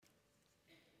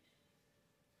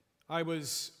I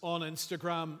was on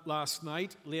Instagram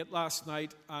late last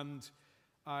night, and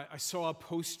I saw a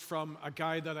post from a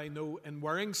guy that I know in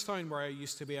Warringstown, where I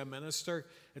used to be a minister.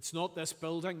 It's not this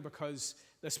building, because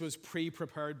this was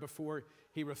pre-prepared before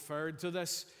he referred to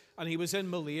this. And he was in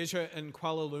Malaysia, in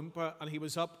Kuala Lumpur, and he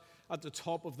was up at the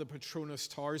top of the Petronas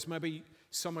Towers. Maybe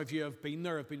some of you have been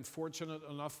there, have been fortunate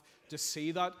enough to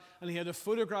see that. And he had a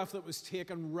photograph that was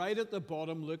taken right at the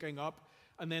bottom looking up,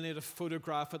 and then he had a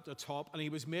photograph at the top. And he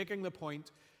was making the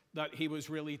point that he was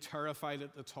really terrified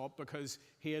at the top because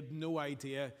he had no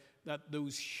idea that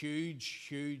those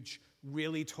huge,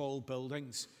 really tall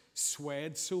buildings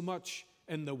swayed so much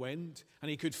in the wind.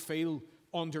 And he could feel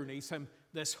underneath him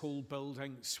this whole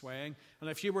building swaying. And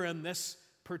if you were in this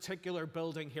particular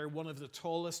building here, one of the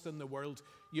tallest in the world,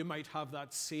 you might have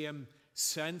that same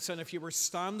sense. And if you were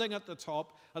standing at the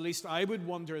top, at least I would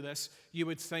wonder this, you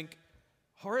would think,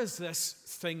 how is this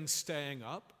thing staying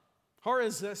up? How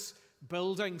is this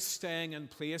building staying in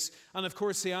place? And of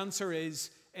course the answer is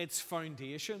its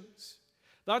foundations.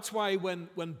 That's why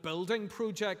when building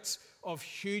projects of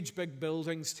huge big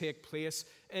buildings take place,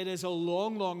 it is a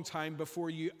long time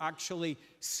before you actually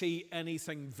see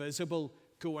anything visible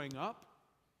going up.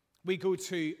 We go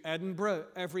to Edinburgh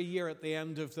every year at the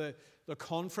end of the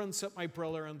conference that my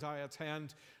brother and I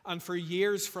attend. And for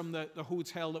years from the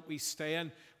hotel that we stay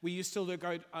in, we used to look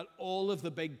out at all of the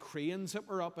big cranes that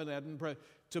were up in Edinburgh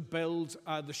to build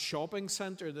the shopping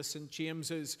centre, the St.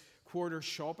 James's Quarter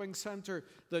shopping centre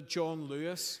that John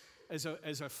Lewis is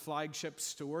a flagship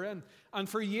store in. And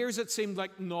for years it seemed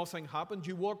like nothing happened.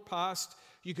 You walked past,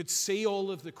 you could see all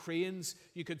of the cranes,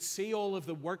 you could see all of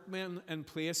the workmen in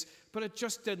place, but it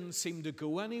just didn't seem to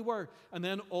go anywhere. And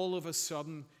then all of a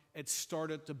sudden it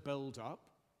started to build up.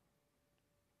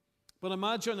 But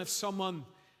imagine if someone,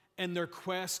 in their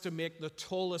quest to make the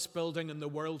tallest building in the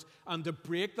world and to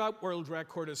break that world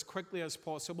record as quickly as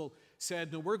possible,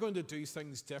 said, no, we're going to do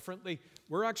things differently.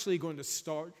 We're actually going to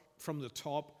start from the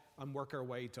top and work our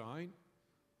way down.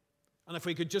 And if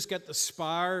we could just get the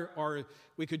spire, or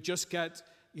we could just get,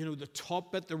 the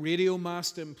top bit, the radio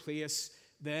mast in place,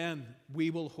 then we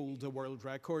will hold the world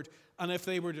record. And if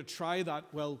they were to try that,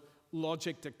 well,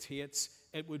 logic dictates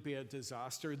it would be a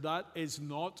disaster. That is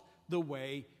not the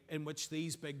way in which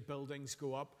these big buildings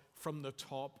go up from the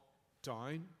top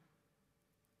down.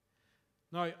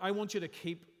 Now, I want you to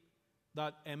keep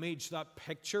that image, that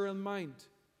picture in mind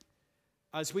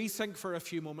as we think for a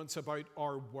few moments about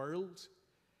our world,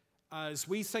 as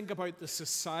we think about the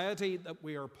society that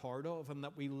we are part of and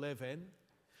that we live in,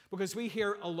 because we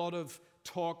hear a lot of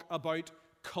talk about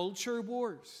culture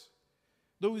wars,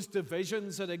 those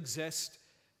divisions that exist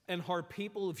in how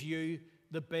people view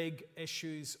the big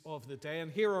issues of the day.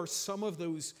 And here are some of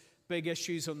those big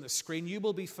issues on the screen. You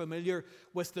will be familiar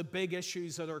with the big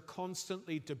issues that are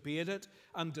constantly debated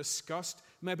and discussed.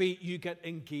 Maybe you get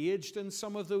engaged in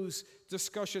some of those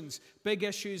discussions. Big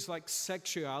issues like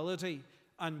sexuality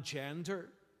and gender,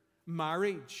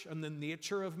 marriage and the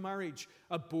nature of marriage,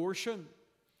 abortion,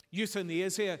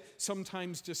 euthanasia,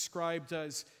 sometimes described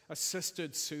as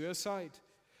assisted suicide,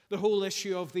 the whole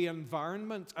issue of the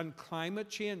environment and climate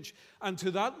change. And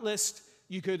to that list,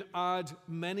 you could add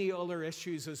many other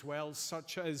issues as well,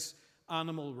 such as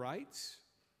animal rights.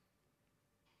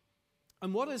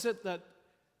 And what is it that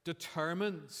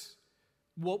determines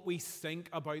what we think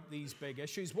about these big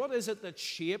issues? What is it that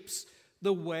shapes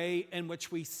the way in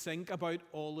which we think about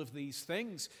all of these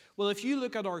things? Well, if you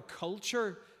look at our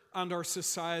culture and our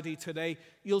society today,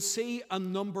 you'll see a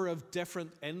number of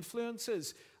different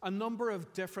influences, a number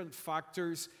of different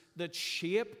factors that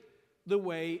shape the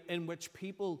way in which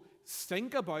people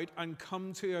think about and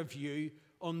come to a view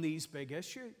on these big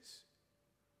issues.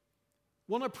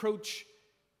 One approach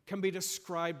can be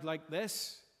described like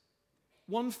this.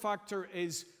 One factor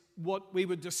is what we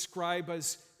would describe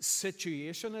as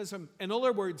situationism. In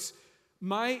other words,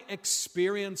 my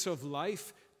experience of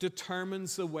life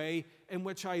determines the way in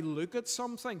which I look at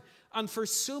something. And for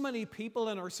so many people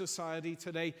in our society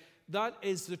today, that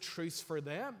is the truth for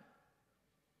them.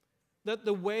 That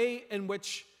the way in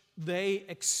which they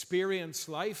experience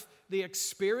life, the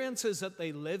experiences that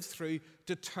they live through,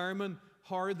 determine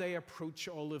how they approach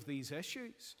all of these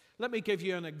issues. Let me give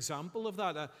you an example of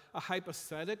that, a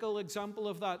hypothetical example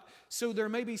of that. So there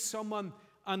may be someone,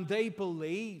 and they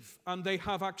believe, and they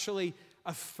have actually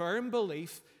a firm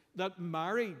belief, that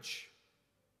marriage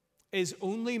is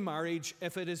only marriage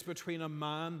if it is between a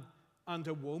man and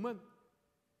a woman.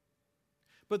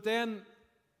 But then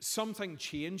something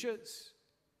changes,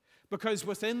 because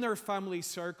within their family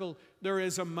circle there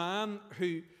is a man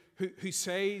who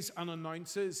says and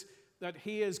announces that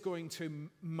he is going to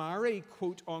marry,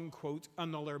 quote unquote,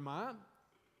 another man.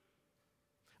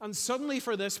 And suddenly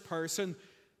for this person,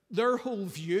 their whole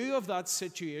view of that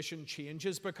situation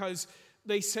changes, because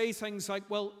they say things like,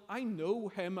 well, I know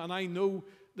him and I know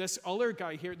this other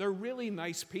guy here. They're really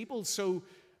nice people, so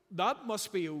that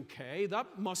must be okay.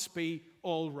 That must be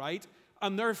all right.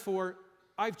 And therefore,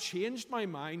 I've changed my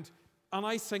mind and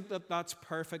I think that that's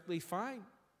perfectly fine.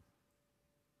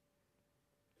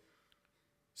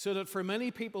 So that for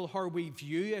many people, how we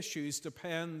view issues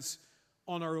depends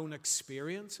on our own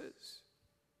experiences.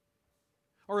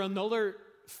 Or another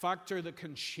factor that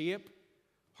can shape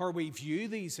how we view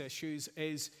these issues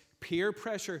is peer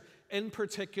pressure, in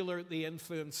particular the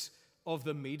influence of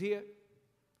the media.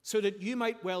 So that you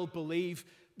might well believe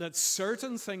that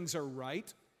certain things are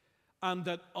right and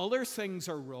that other things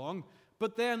are wrong,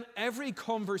 but then every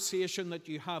conversation that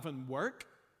you have in work,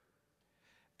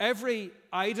 every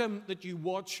item that you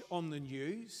watch on the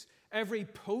news, every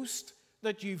post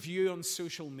that you view on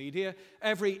social media,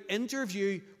 every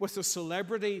interview with a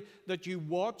celebrity that you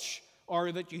watch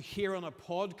or that you hear on a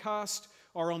podcast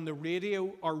or on the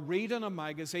radio or read in a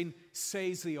magazine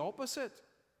says the opposite.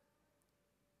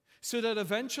 So that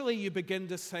eventually you begin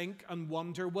to think and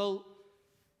wonder, well,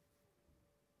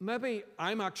 maybe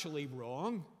I'm actually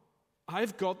wrong.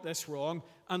 I've got this wrong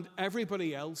and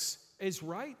everybody else is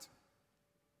right.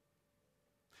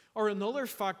 Or another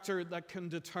factor that can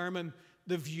determine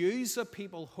the views that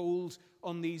people hold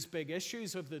on these big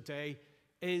issues of the day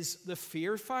is the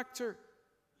fear factor.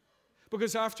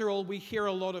 Because after all, we hear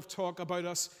a lot of talk about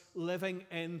us living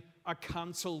in a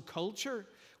cancel culture.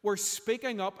 We're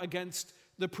speaking up against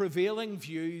the prevailing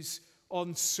views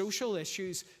on social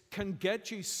issues can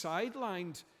get you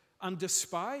sidelined and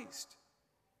despised.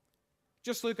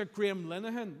 Just look at Graham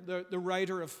Linehan, the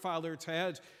writer of Father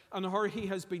Ted, and how he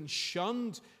has been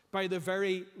shunned by the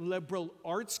very liberal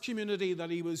arts community that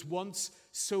he was once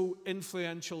so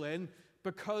influential in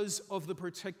because of the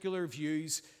particular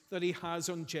views that he has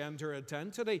on gender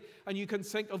identity. And you can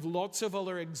think of lots of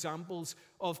other examples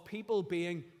of people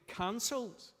being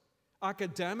cancelled,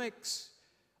 academics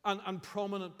and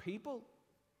prominent people.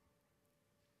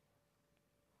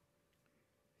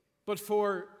 But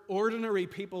for ordinary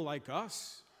people like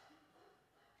us,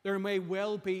 there may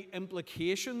well be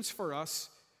implications for us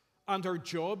and our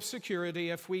job security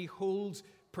if we hold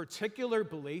particular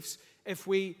beliefs, if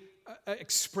we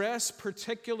express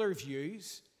particular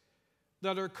views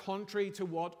that are contrary to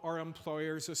what our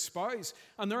employers espouse.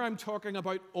 And there I'm talking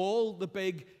about all the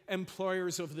big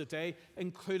employers of the day,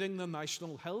 including the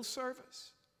National Health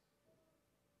Service.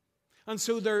 And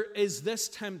so there is this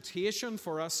temptation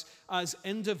for us as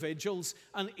individuals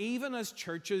and even as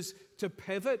churches to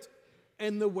pivot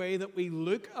in the way that we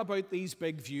look about these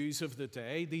big views of the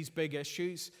day, these big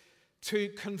issues, to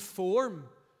conform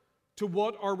to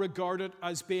what are regarded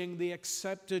as being the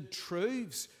accepted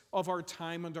truths of our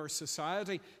time and our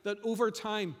society. That over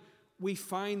time we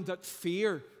find that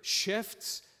fear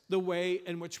shifts the way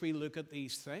in which we look at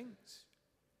these things.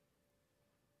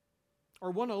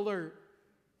 Or one other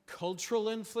cultural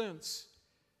influence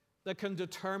that can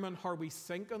determine how we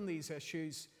think on these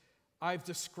issues, I've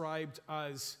described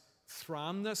as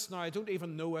thranness. Now, I don't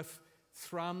even know if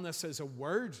thranness is a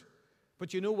word,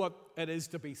 but you know what it is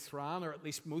to be thran, or at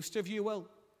least most of you will.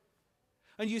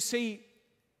 And you see,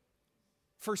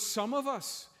 for some of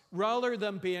us, rather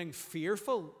than being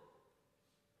fearful,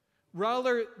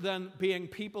 rather than being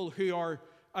people who are,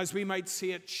 as we might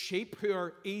say it, sheep who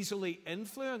are easily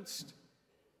influenced,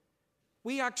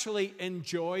 we actually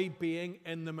enjoy being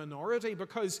in the minority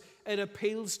because it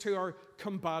appeals to our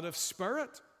combative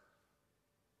spirit.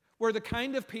 We're the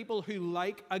kind of people who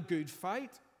like a good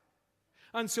fight.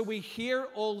 And so we hear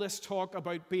all this talk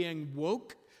about being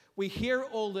woke. We hear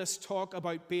all this talk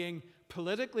about being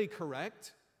politically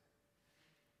correct.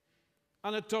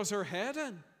 And it does our head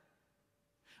in.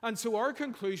 And so our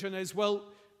conclusion is, well,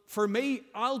 for me,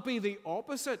 I'll be the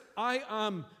opposite. I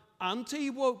am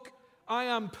anti-woke. I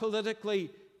am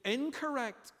politically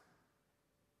incorrect.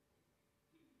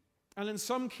 And in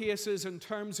some cases, in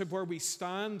terms of where we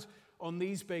stand on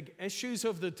these big issues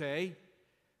of the day,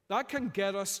 that can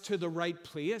get us to the right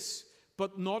place,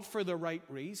 but not for the right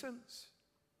reasons.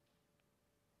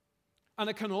 And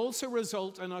it can also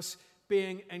result in us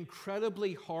being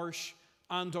incredibly harsh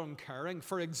and uncaring.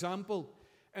 For example,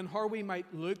 in how we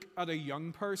might look at a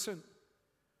young person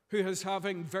who is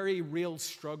having very real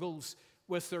struggles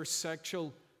with their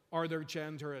sexual or their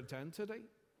gender identity.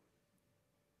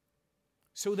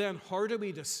 So then, how do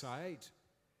we decide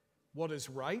what is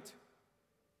right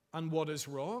and what is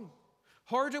wrong?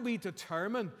 How do we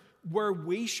determine where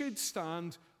we should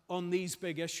stand on these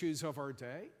big issues of our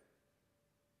day?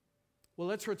 Well,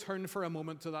 let's return for a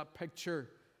moment to that picture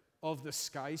of the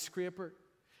skyscraper.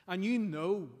 And you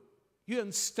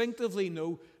instinctively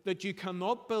know that you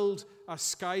cannot build a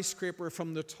skyscraper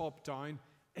from the top down.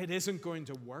 It isn't going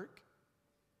to work.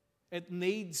 It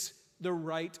needs the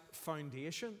right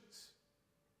foundations.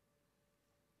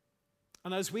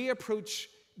 And as we approach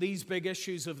these big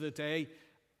issues of the day,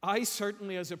 I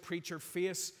certainly, as a preacher,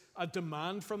 face a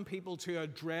demand from people to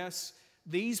address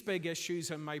these big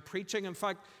issues in my preaching. In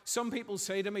fact, some people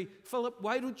say to me, Philip,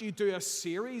 why don't you do a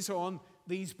series on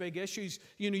these big issues?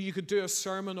 You could do a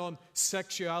sermon on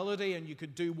sexuality, and you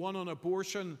could do one on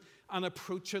abortion and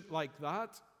approach it like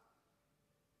that.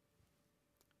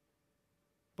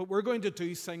 But we're going to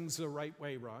do things the right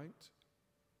way round.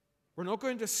 We're not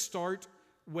going to start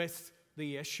with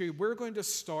the issue. We're going to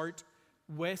start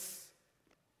with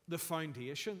the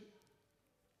foundation.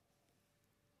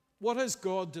 What has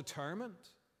God determined?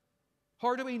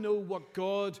 How do we know what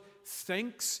God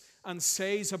thinks and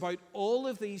says about all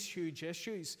of these huge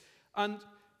issues? And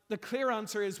the clear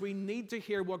answer is we need to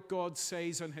hear what God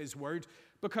says in His Word,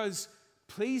 because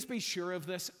please be sure of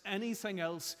this, anything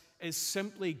else is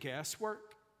simply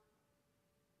guesswork.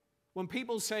 When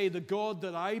people say the God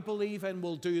that I believe in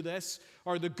will do this,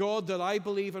 or the God that I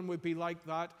believe in would be like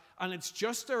that, and it's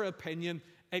just their opinion,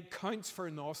 it counts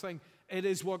for nothing. It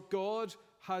is what God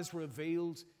has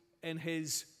revealed in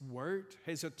His Word,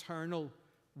 His eternal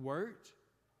Word.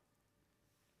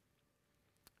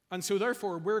 And so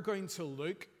therefore, we're going to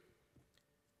look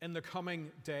in the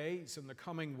coming days, in the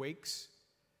coming weeks,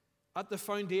 at the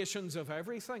foundations of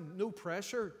everything. No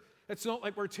pressure. It's not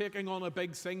like we're taking on a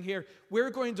big thing here. We're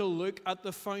going to look at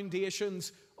the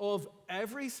foundations of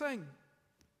everything.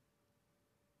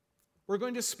 We're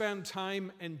going to spend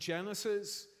time in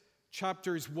Genesis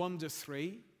chapters 1 to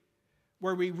 3,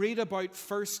 where we read about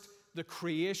first the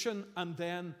creation and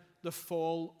then the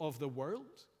fall of the world.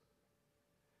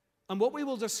 And what we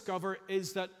will discover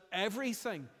is that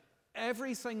everything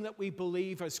that we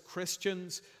believe as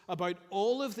Christians about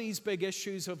all of these big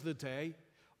issues of the day,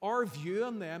 our view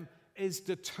on them is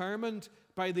determined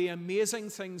by the amazing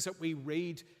things that we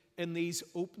read in these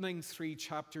opening 3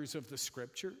 chapters of the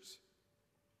Scriptures.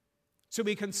 So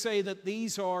we can say that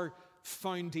these are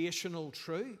foundational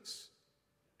truths,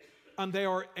 and they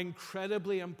are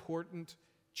incredibly important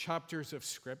chapters of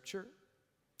Scripture.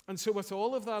 And so with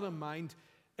all of that in mind,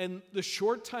 in the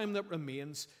short time that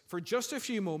remains, for just a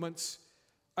few moments,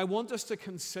 I want us to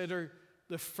consider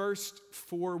the first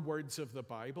 4 words of the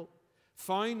Bible,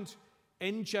 found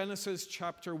in Genesis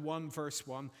chapter 1, verse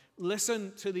 1.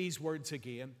 Listen to these words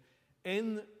again.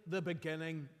 In the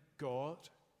beginning, God.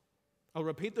 I'll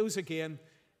repeat those again.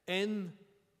 In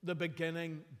the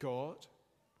beginning, God.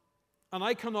 And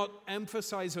I cannot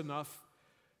emphasize enough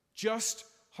just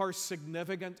how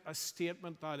significant a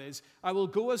statement that is. I will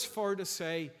go as far to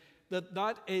say that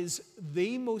that is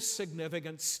the most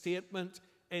significant statement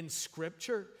in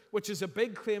Scripture, which is a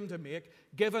big claim to make,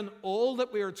 given all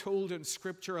that we are told in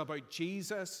Scripture about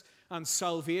Jesus and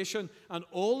salvation and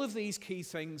all of these key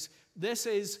things. This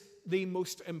is the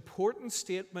most important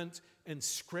statement in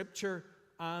Scripture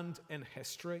and in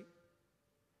history.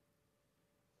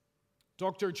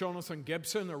 Dr. Jonathan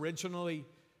Gibson, originally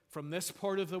from this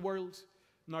part of the world,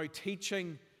 now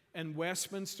teaching in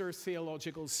Westminster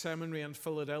Theological Seminary in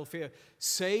Philadelphia,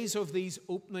 says of these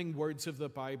opening words of the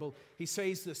Bible, he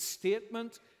says the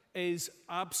statement is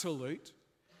absolute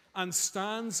and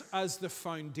stands as the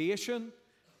foundation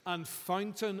and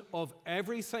fountain of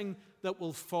everything that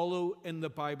will follow in the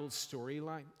Bible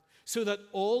storyline. So that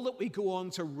all that we go on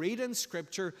to read in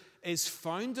Scripture is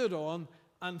founded on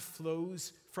and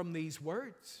flows from these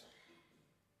words.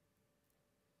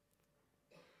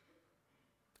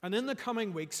 And in the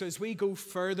coming weeks, as we go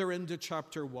further into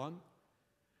chapter 1,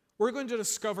 we're going to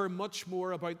discover much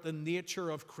more about the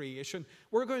nature of creation.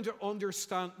 We're going to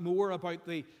understand more about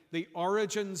the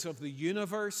origins of the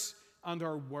universe and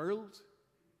our world.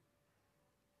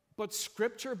 But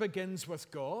Scripture begins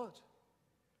with God,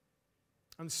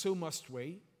 and so must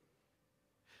we.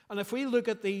 And if we look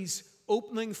at these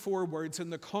opening 4 words in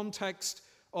the context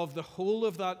of the whole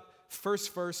of that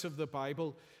first verse of the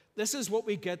Bible, this is what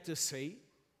we get to see.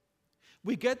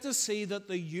 We get to see that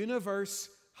the universe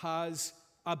has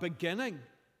a beginning.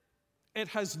 It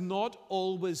has not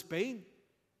always been.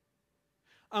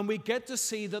 And we get to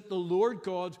see that the Lord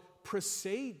God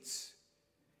precedes.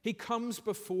 He comes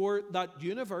before that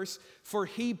universe, for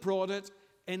He brought it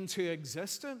into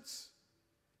existence.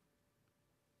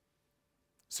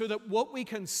 So that what we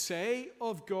can say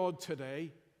of God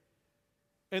today,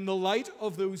 in the light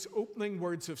of those opening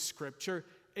words of Scripture,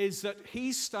 is that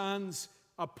he stands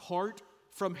apart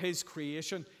from his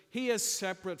creation. He is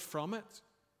separate from it.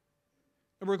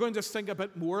 And we're going to think a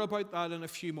bit more about that in a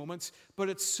few moments, but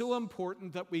it's so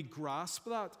important that we grasp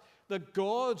that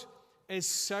God is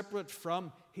separate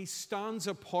from, he stands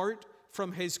apart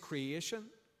from his creation.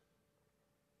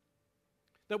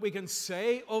 That we can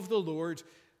say of the Lord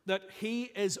that he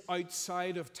is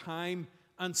outside of time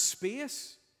and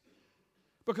space,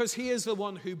 because he is the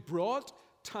one who brought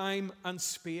time and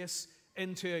space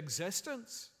into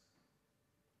existence.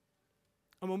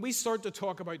 And when we start to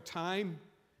talk about time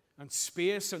and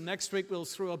space, and next week we'll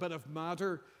throw a bit of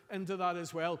matter into that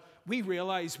as well, we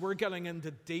realize we're getting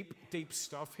into deep, deep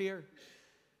stuff here.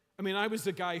 I mean, I was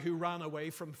the guy who ran away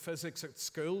from physics at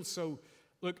school, so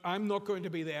look, I'm not going to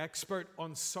be the expert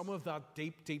on some of that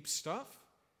deep, deep stuff.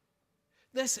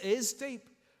 This is deep,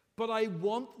 but I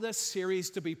want this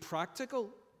series to be practical.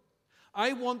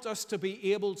 I want us to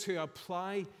be able to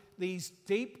apply these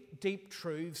deep, deep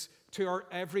truths to our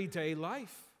everyday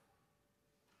life.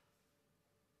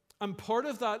 And part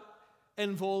of that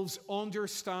involves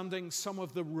understanding some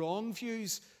of the wrong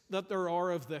views that there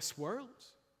are of this world.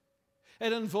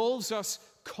 It involves us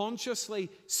consciously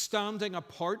standing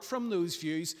apart from those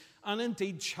views and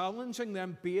indeed challenging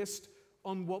them based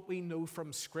on what we know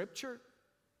from Scripture.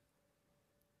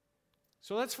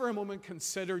 So let's for a moment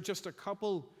consider just a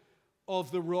couple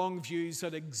of the wrong views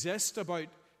that exist about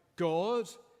God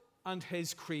and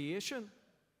his creation.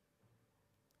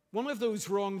 One of those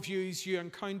wrong views you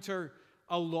encounter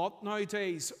a lot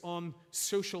nowadays on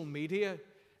social media,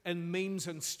 in memes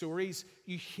and stories.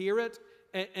 You hear it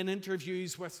in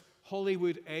interviews with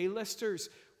Hollywood A-listers,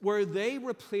 where they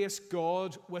replace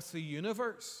God with the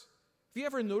universe. Have you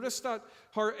ever noticed that?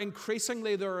 How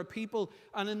increasingly there are people,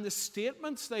 and in the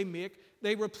statements they make,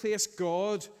 they replace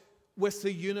God with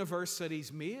the universe that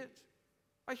he's made.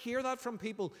 I hear that from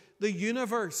people. The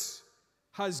universe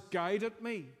has guided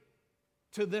me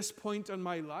to this point in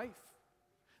my life.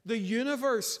 The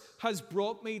universe has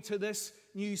brought me to this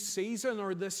new season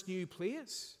or this new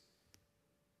place.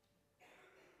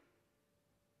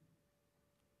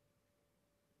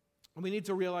 And we need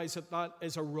to realize that that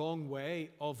is a wrong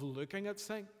way of looking at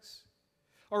things.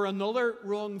 Or another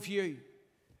wrong view,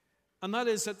 and that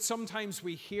is that sometimes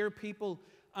we hear people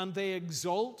and they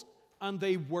exalt and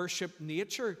they worship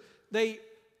nature. They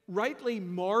rightly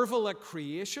marvel at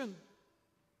creation,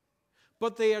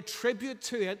 but they attribute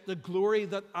to it the glory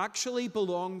that actually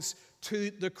belongs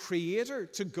to the Creator,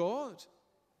 to God.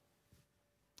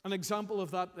 An example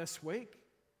of that this week.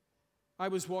 I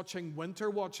was watching Winter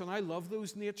Watch, and I love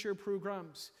those nature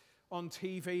programs on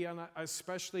TV, and I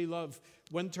especially love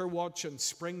Winter Watch and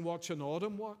Spring Watch and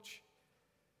Autumn Watch.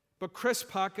 But Chris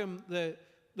Packham, the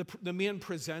main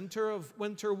presenter of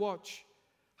Winter Watch,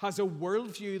 has a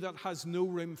worldview that has no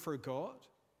room for God.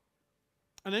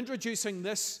 And introducing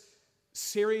this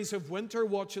series of Winter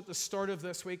Watch at the start of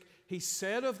this week, he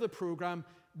said of the program,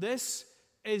 this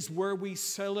is where we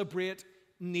celebrate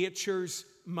nature's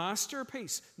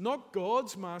masterpiece, not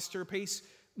God's masterpiece.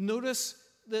 Notice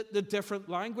the different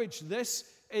language. This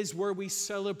is where we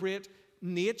celebrate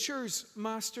nature's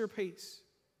masterpiece.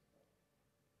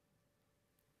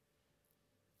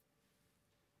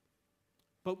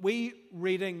 But we,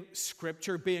 reading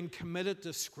Scripture, being committed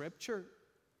to Scripture,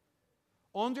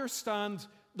 understand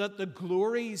that the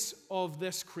glories of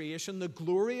this creation, the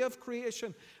glory of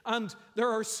creation, and there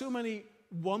are so many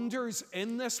wonders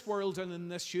in this world and in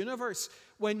this universe.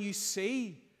 When you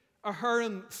see a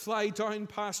heron fly down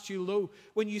past you low,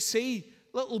 when you see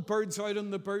little birds out on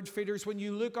the bird feeders, when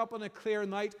you look up on a clear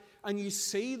night and you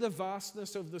see the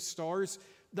vastness of the stars,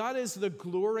 that is the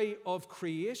glory of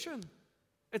creation.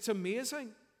 It's amazing.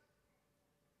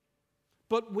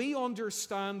 But we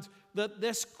understand that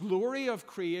this glory of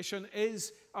creation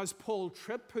is, as Paul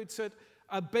Tripp puts it,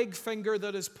 a big finger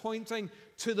that is pointing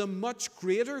to the much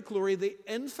greater glory, the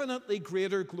infinitely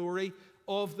greater glory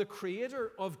of the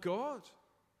Creator, of God.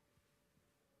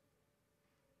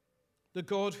 The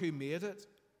God who made it.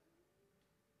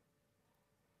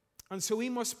 And so we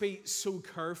must be so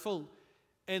careful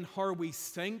in how we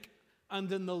think and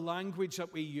in the language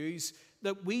that we use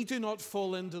that we do not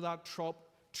fall into that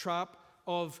trap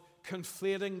of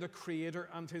conflating the Creator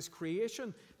and his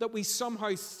creation, that we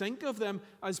somehow think of them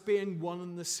as being one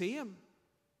and the same.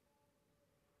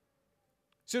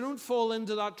 So don't fall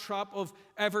into that trap of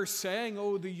ever saying,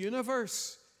 oh, the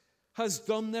universe has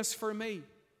done this for me.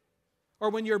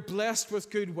 Or when you're blessed with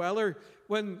good weather,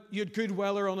 when you had good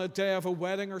weather on a day of a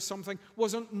wedding or something,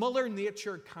 wasn't Mother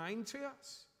Nature kind to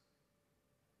us?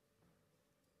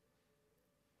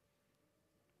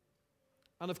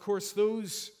 And of course,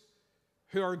 those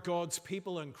who are God's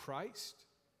people in Christ.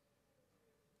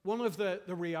 One of the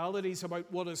realities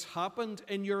about what has happened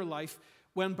in your life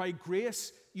when by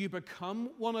grace you become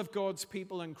one of God's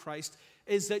people in Christ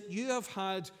is that you have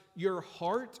had your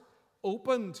heart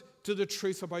opened to the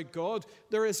truth about God.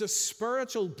 There is a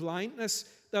spiritual blindness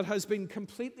that has been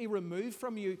completely removed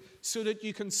from you so that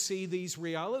you can see these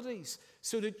realities,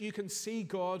 so that you can see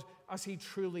God as He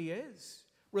truly is,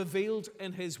 revealed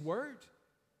in His Word.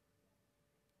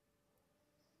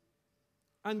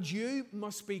 And you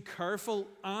must be careful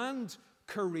and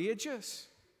courageous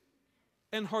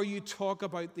in how you talk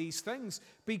about these things.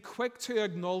 Be quick to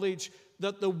acknowledge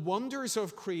that the wonders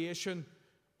of creation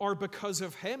are because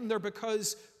of Him. They're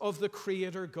because of the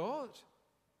Creator God.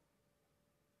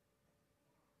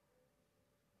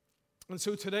 And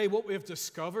so today what we've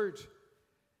discovered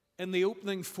in the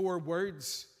opening 4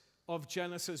 words of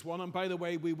Genesis 1, and by the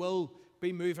way, we will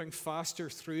be moving faster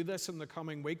through this in the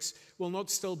coming weeks. We'll not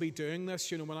still be doing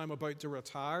this, when I'm about to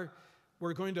retire.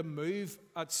 We're going to move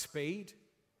at speed.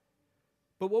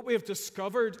 But what we have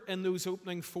discovered in those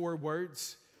opening 4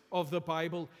 words of the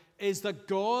Bible is that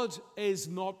God is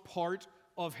not part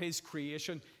of His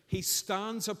creation. He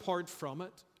stands apart from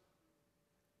it.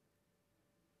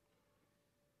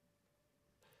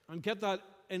 And get that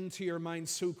into your mind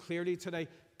so clearly today.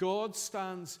 God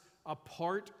stands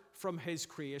apart from His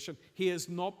creation. He is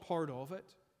not part of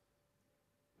it.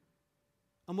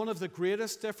 And one of the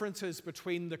greatest differences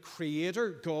between the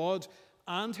Creator, God,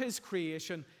 and His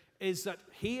creation is that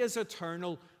He is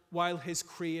eternal while His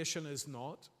creation is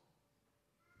not.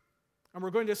 And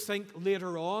we're going to think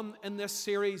later on in this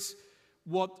series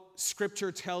what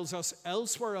Scripture tells us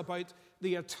elsewhere about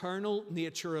the eternal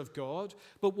nature of God.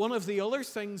 But one of the other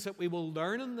things that we will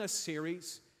learn in this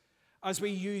series as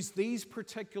we use these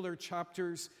particular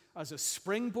chapters as a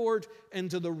springboard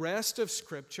into the rest of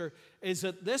Scripture is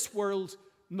that this world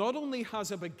not only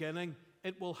has a beginning,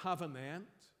 it will have an end.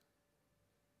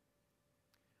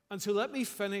 And so let me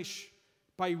finish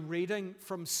by reading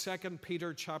from 2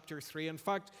 Peter chapter 3. In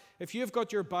fact, if you've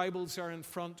got your Bibles there in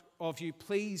front of you,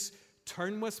 please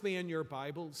turn with me in your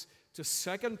Bibles to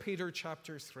 2 Peter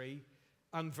chapter 3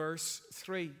 and verse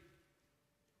 3,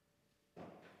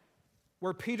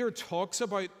 where Peter talks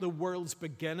about the world's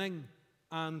beginning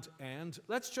and end.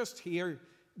 Let's just hear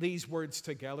these words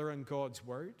together in God's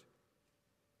Word.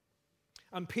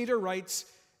 And Peter writes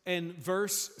in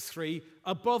verse 3,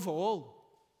 above all,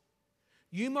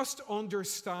 you must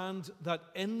understand that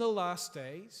in the last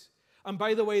days, and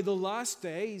by the way, the last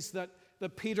days that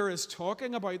Peter is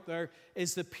talking about there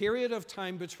is the period of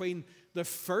time between the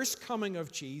first coming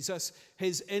of Jesus,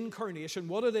 His incarnation,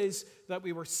 what it is that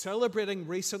we were celebrating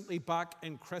recently back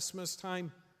in Christmas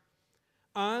time,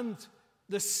 and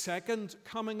the second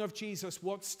coming of Jesus,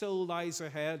 what still lies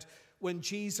ahead when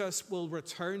Jesus will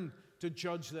return to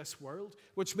judge this world,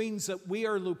 which means that we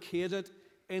are located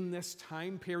in this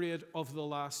time period of the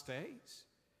last days.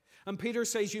 And Peter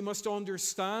says you must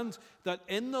understand that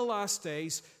in the last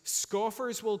days,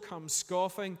 scoffers will come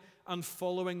scoffing and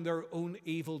following their own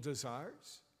evil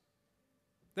desires.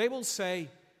 They will say,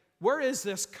 where is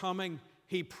this coming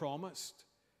He promised?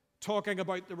 Talking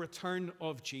about the return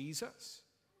of Jesus.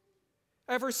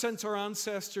 Ever since our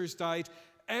ancestors died,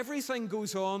 everything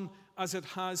goes on as it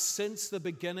has since the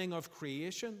beginning of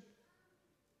creation.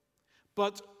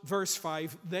 But, verse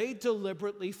 5, they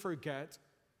deliberately forget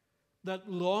that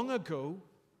long ago,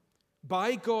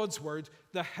 by God's word,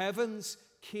 the heavens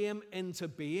came into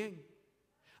being,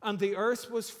 and the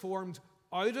earth was formed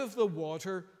out of the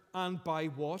water and by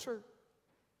water.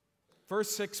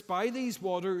 Verse 6, by these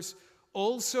waters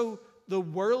also the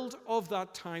world of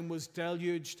that time was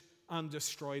deluged and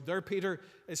destroyed. There Peter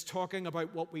is talking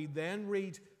about what we then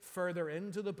read further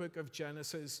into the book of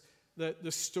Genesis,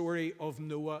 the story of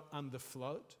Noah and the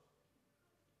flood.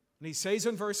 And he says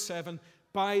in verse 7,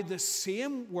 by the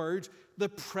same word, the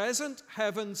present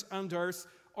heavens and earth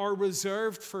are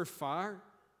reserved for fire,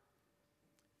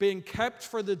 being kept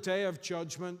for the day of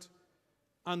judgment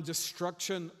and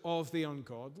destruction of the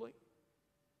ungodly.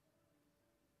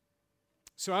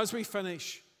 So as we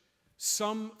finish,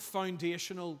 some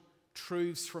foundational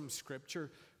truths from Scripture.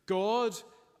 God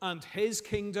and His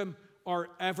kingdom are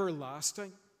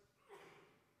everlasting.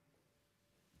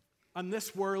 And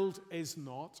this world is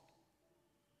not.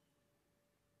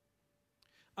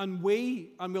 And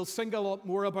we'll think a lot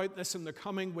more about this in the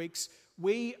coming weeks,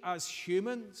 we as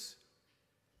humans,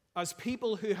 as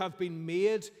people who have been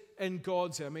made in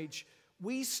God's image,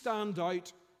 we stand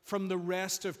out from the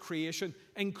rest of creation,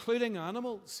 including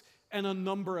animals, in a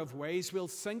number of ways. We'll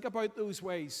think about those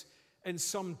ways in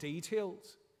some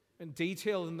details in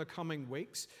detail in the coming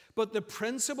weeks. But the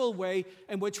principal way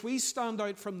in which we stand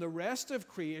out from the rest of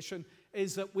creation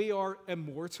is that we are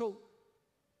immortal.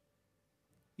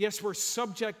 Yes, we're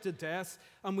subject to death,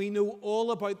 and we know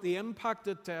all about the impact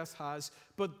that death has,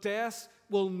 but death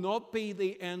will not be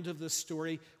the end of the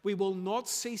story. We will not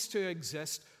cease to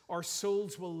exist. Our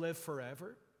souls will live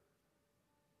forever.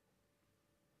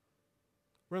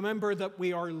 Remember that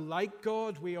we are like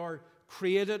God. We are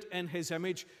created in His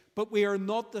image, but we are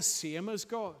not the same as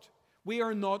God. We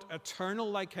are not eternal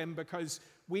like Him because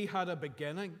we had a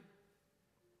beginning.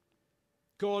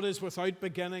 God is without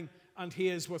beginning and He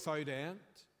is without end.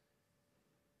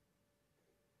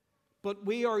 But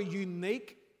we are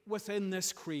unique within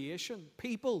this creation.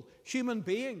 People, human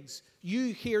beings,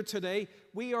 you here today,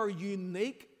 we are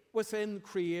unique within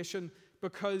creation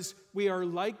because we are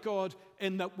like God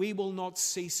in that we will not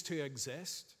cease to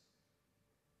exist.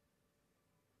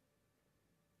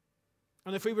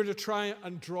 And if we were to try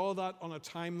and draw that on a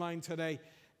timeline today,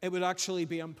 it would actually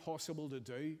be impossible to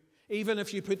do. Even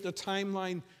if you put the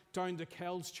timeline down to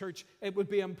Kells Church, it would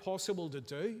be impossible to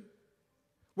do.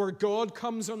 Where God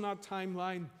comes on that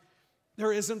timeline,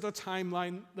 there isn't a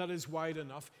timeline that is wide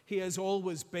enough. He has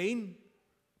always been,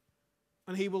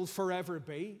 and He will forever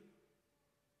be.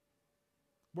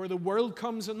 Where the world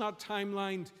comes in that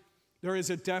timeline, there is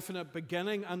a definite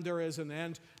beginning and there is an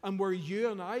end. And where you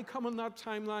and I come in that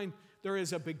timeline, there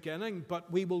is a beginning,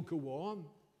 but we will go on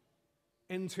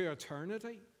into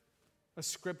eternity, as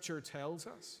Scripture tells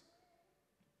us.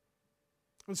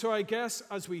 And so I guess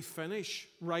as we finish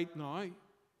right now,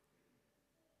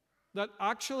 that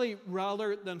actually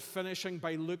rather than finishing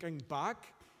by looking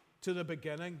back to the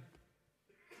beginning,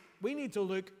 we need to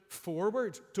look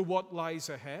forward to what lies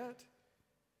ahead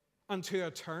and to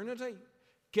eternity,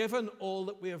 given all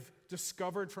that we have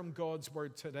discovered from God's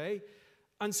Word today.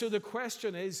 And so the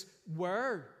question is,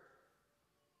 where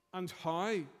and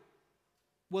how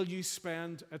will you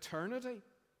spend eternity?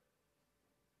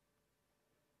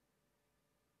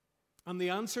 And the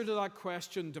answer to that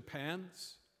question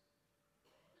depends.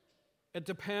 It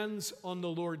depends on the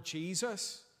Lord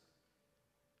Jesus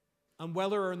and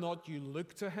whether or not you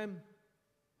look to Him,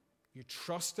 you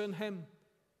trust in Him,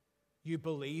 you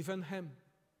believe in Him.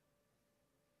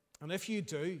 And if you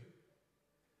do,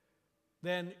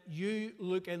 then you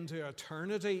look into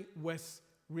eternity with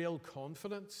real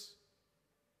confidence.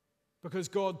 Because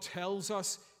God tells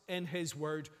us in His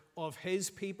Word of His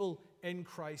people in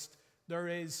Christ, there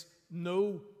is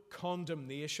no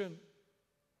condemnation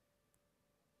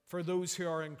for those who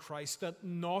are in Christ, that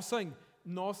nothing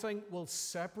will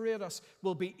separate us,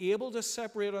 will be able to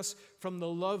separate us from the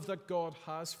love that God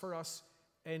has for us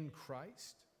in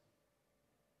Christ.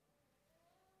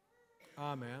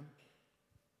 Amen.